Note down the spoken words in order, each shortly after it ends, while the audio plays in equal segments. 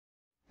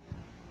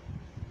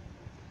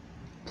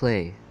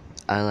play.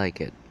 I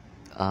like it.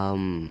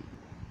 Um,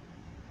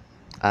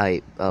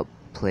 I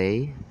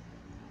play.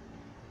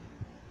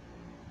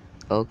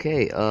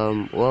 Okay.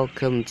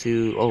 Welcome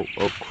to.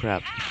 Oh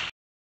crap.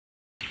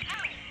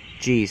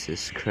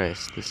 Jesus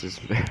Christ. This is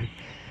very.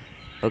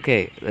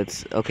 Okay.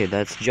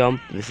 That's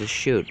jump. This is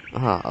shoot.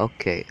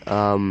 Okay.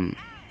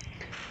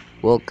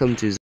 Welcome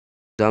to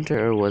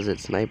Hunter, or was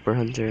it Sniper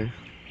Hunter?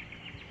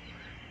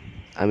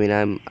 I mean,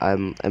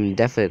 I'm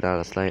definitely not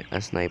a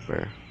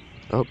sniper.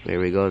 Oh,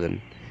 here we go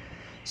then.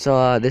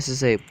 So this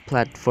is a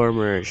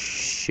platformer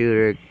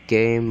shooter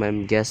game.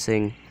 I'm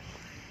guessing.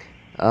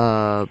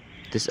 Uh,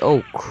 this.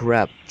 Oh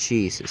crap!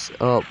 Jesus.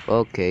 Oh,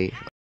 okay.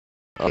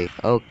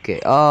 Okay.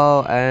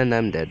 Oh, and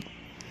I'm dead.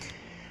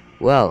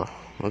 Well,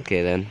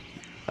 okay then.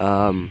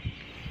 Um,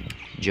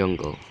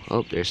 jungle.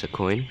 Oh, there's a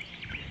coin.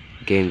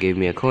 Game gave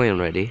me a coin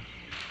already.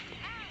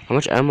 How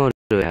much ammo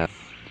do I have?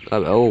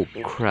 Oh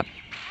crap!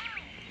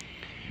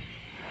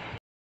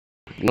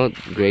 You know,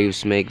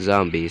 graves make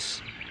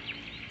zombies.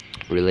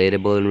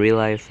 Relatable in real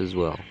life as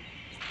well.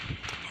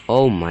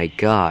 Oh my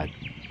god.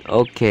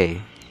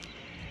 Okay.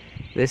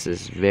 This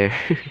is very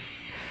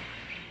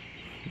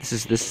this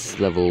is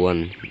level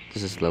 1.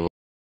 This is level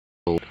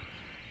 1.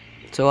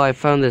 So I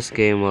found this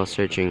game while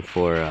searching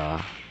for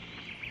uh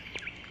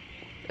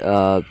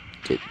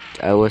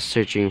I was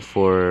searching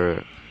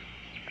for,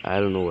 I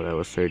don't know what I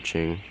was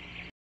searching.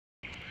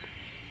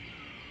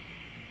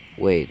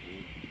 Wait,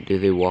 do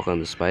they walk on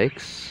the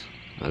spikes?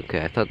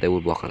 Okay, I thought they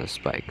would walk on the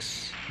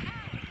spikes.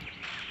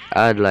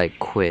 I'd like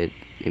quit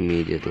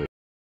immediately.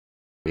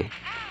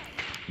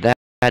 That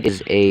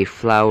is a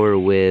flower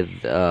with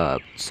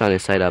sunny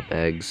side up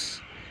eggs.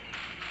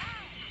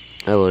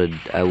 I would.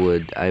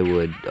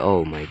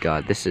 Oh my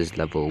god, this is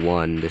level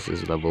 1. This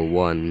is level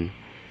 1.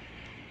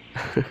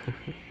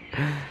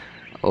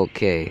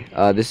 Okay,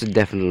 this is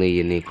definitely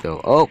unique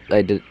though. Oh,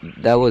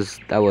 that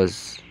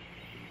was.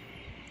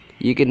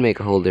 You could make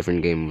a whole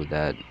different game with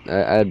that.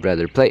 I'd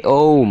rather play.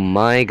 Oh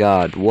my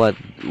god, what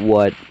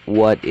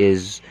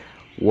is.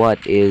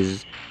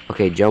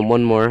 Okay, jump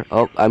one more.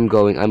 Oh, I'm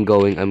going.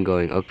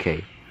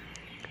 Okay.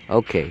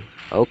 Okay.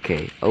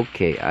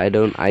 I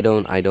don't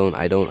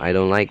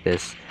like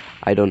this.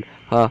 I don't.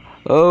 Oh,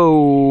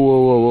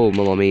 whoa,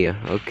 mamma mia.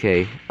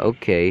 Okay.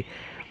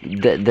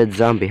 That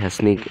zombie has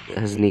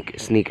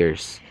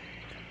sneakers.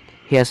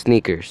 He has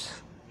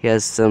sneakers. He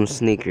has some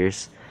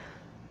sneakers.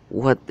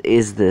 What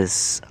is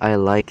this? I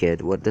like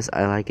it. What does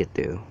I like it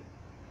do?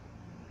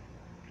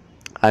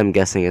 I'm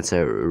guessing it's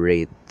a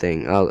raid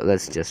thing. Oh,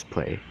 let's just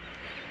play.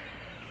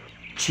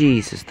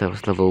 Jesus, that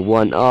was level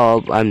 1.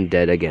 Oh, I'm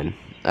dead again.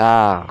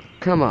 Ah,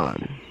 come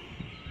on.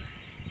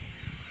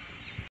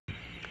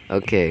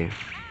 Okay.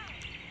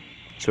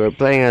 So we're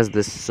playing as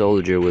this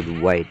soldier with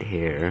white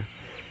hair.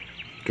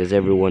 Because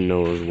everyone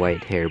knows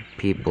white hair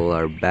people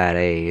are bad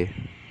A.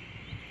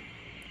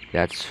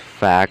 That's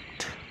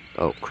fact.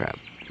 Oh crap.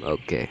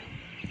 Okay.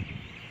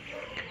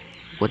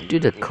 What do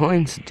the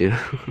coins do?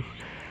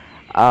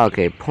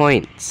 Okay,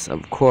 points,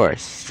 of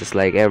course. Just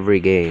like every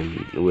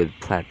game with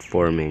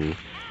platforming.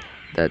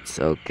 That's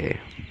okay.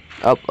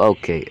 Up,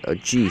 okay. Oh,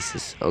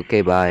 Jesus.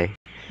 Okay, bye.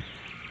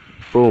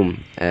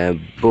 Boom.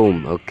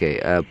 Boom.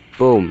 Okay.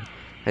 Boom.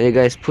 And you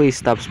guys, please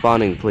stop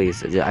spawning,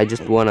 please. I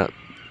just wanna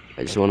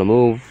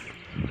move.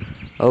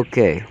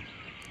 Okay.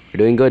 We're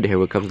doing good.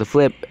 Here comes the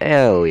flip.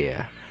 Hell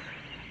yeah.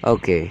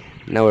 Okay.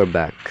 Now we're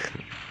back.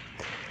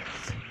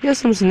 He has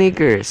some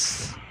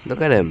sneakers. Look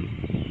at him.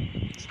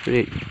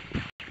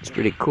 It's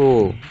pretty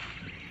cool.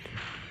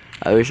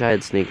 I wish I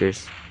had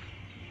sneakers.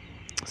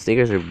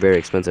 Sneakers are very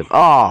expensive.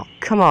 Oh,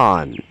 come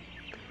on.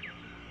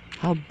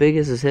 How big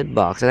is this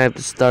hitbox? And I have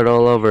to start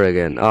all over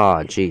again.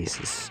 Oh,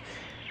 Jesus.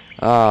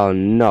 Oh,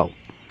 no.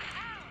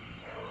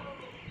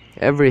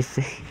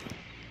 Everything.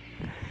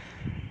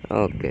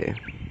 Okay.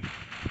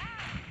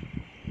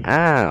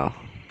 Ow.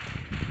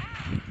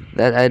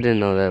 I didn't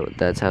know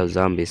that's how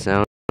zombies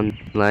sound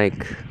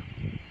like.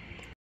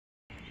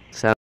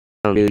 Sound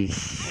really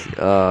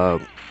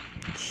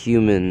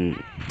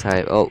human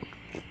type. Oh,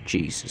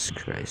 Jesus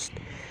Christ.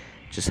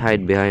 Just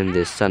hide behind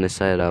this sunny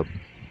side up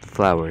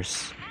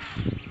flowers.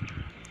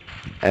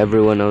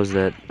 Everyone knows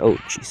that. Oh,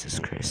 Jesus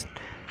Christ.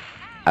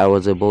 I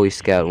was a Boy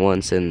Scout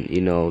once, and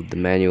you know, the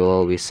manual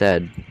always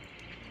said,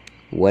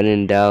 when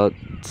in doubt,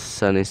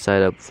 sunny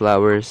side up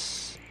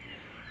flowers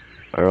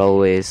are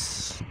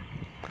always.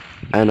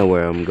 I don't know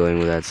where I'm going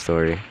with that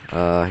story.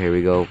 Here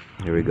we go.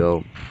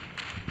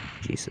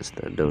 Jesus,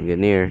 don't get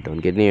near.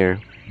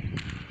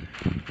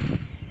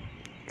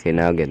 Okay,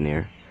 now get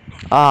near.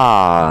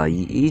 Ah,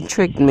 he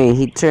tricked me.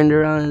 He turned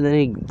around and then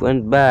he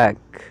went back.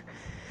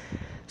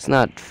 It's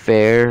not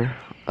fair.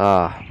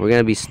 We're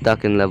gonna be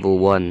stuck in level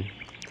 1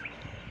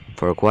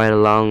 for quite a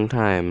long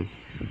time.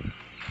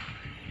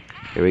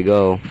 Here we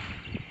go.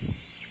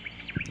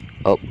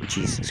 Oh,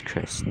 Jesus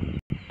Christ.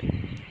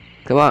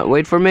 Come on,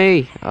 wait for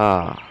me.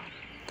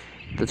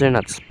 Those are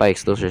not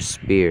spikes, those are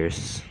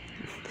spears.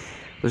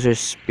 Those are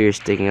spears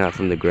sticking out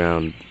from the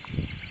ground.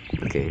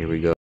 Okay, here we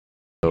go.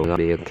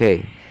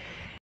 Okay.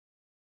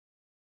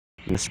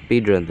 I'm gonna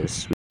speedrun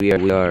this. we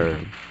are.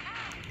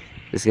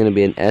 This is gonna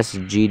be an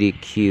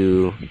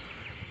SGDQ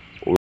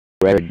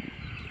record.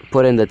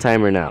 Put in the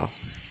timer now.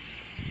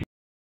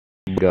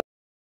 Go.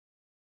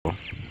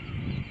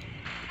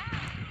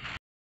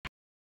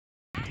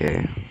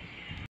 Okay.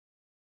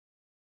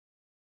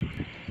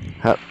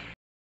 Hup.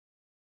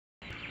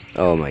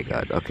 Oh my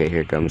god. Okay,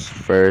 here comes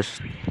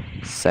first,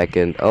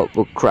 second. Oh,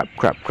 oh crap,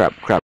 crap, crap,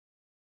 crap.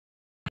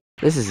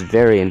 This is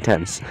very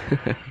intense.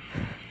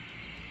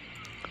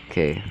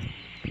 Okay.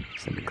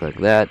 So let me click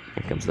that.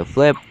 Here comes the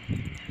flip.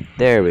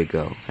 There we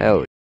go.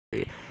 Hell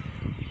yeah.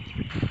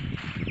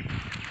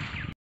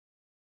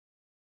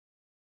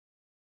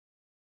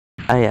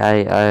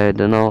 I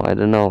don't know. I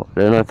don't know.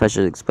 I don't know if I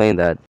should explain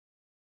that.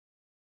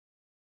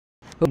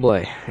 Oh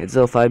boy, it's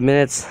still 5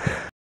 minutes.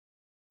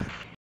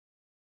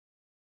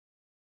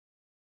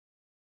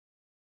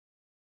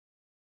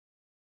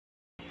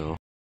 Oh,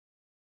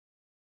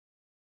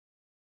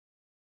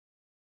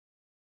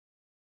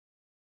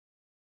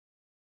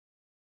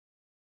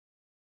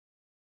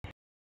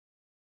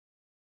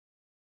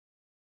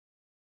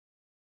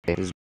 okay,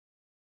 this is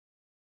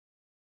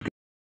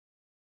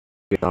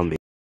zombie.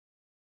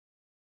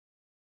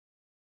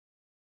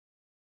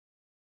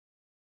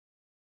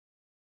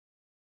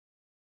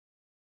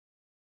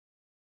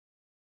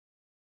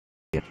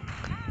 Yeah.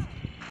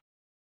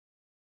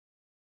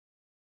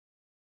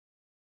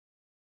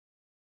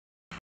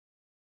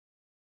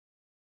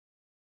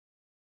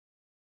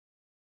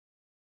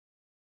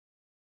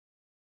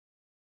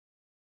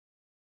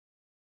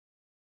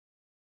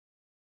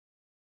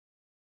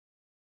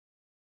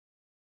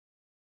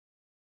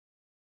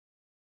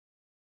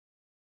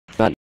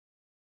 Not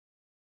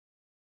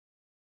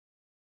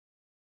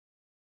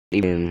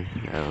even.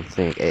 I don't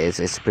think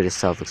it's pretty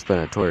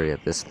self-explanatory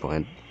at this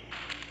point.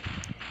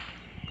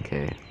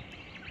 Okay.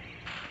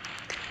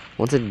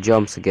 Once it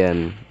jumps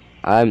again,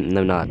 I'm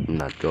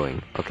not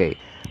going. Okay,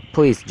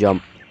 please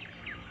jump.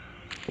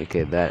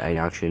 Okay, that I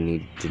actually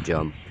need to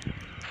jump.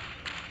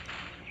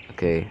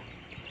 Okay,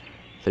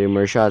 3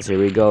 more shots. Here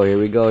we go. Here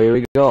we go. Here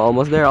we go.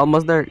 Almost there.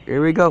 Almost there.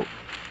 Here we go.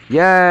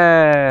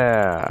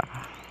 Yeah.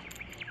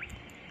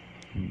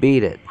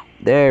 Beat it.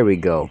 There we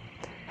go.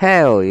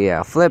 Hell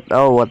yeah. Flip.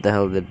 Oh, what the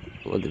hell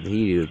what did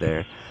he do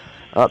there?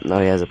 Oh, now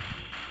he has a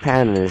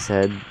pan in his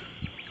head.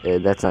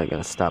 That's not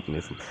gonna stop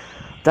me from.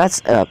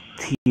 That's a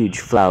huge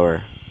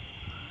flower.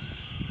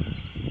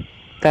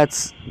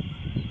 That's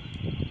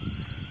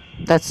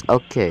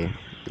okay.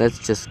 Let's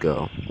just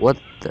go. What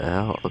the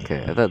hell?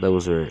 Okay, I thought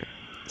those were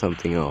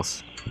something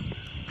else.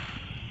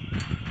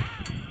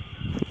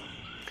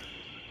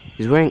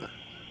 He's wearing.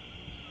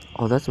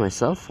 Oh, that's my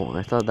cell phone.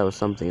 I thought that was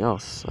something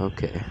else.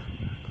 Okay.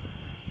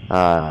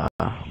 Uh,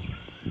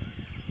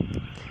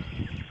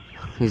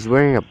 he's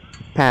wearing a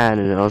pan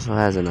and it also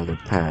has another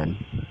pan.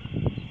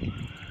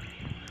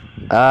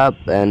 Up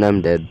and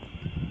I'm dead.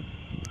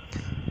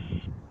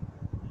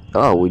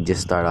 Oh, we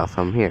just start off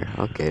from here.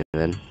 Okay,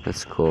 then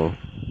that's cool.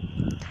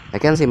 I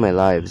can't see my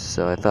lives,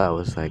 so I thought it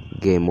was like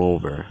game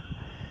over.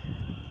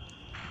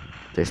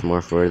 There's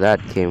more for where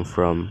that came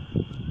from.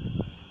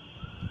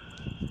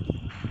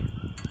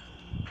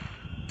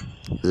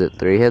 Is it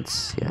 3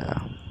 hits? Yeah.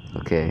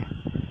 Okay.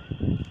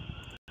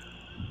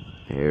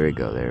 Here we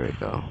go. There we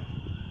go.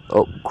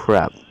 Oh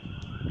crap!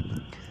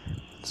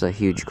 It's a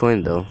huge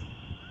coin though.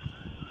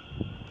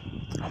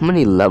 How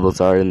many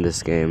levels are in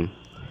this game?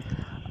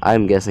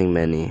 I'm guessing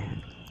many.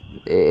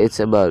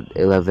 It's about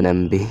 11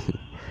 MB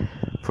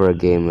for a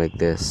game like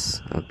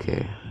this.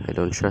 Okay, I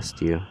don't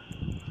trust you.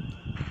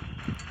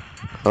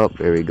 Oh,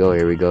 here we go,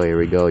 here we go, here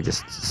we go.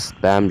 Just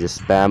spam,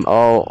 just spam.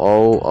 Oh,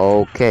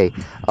 okay.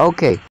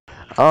 Okay.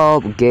 Oh,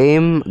 the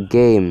game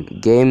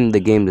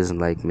doesn't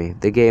like me.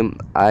 The game,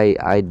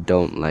 I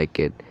don't like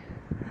it.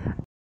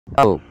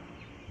 Oh.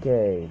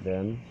 Okay,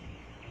 then.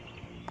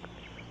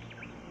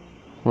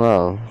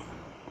 Well,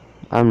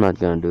 I'm not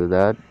gonna do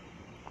that.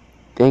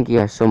 Thank you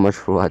guys so much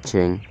for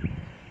watching.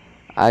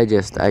 I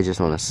just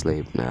want to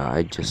sleep now.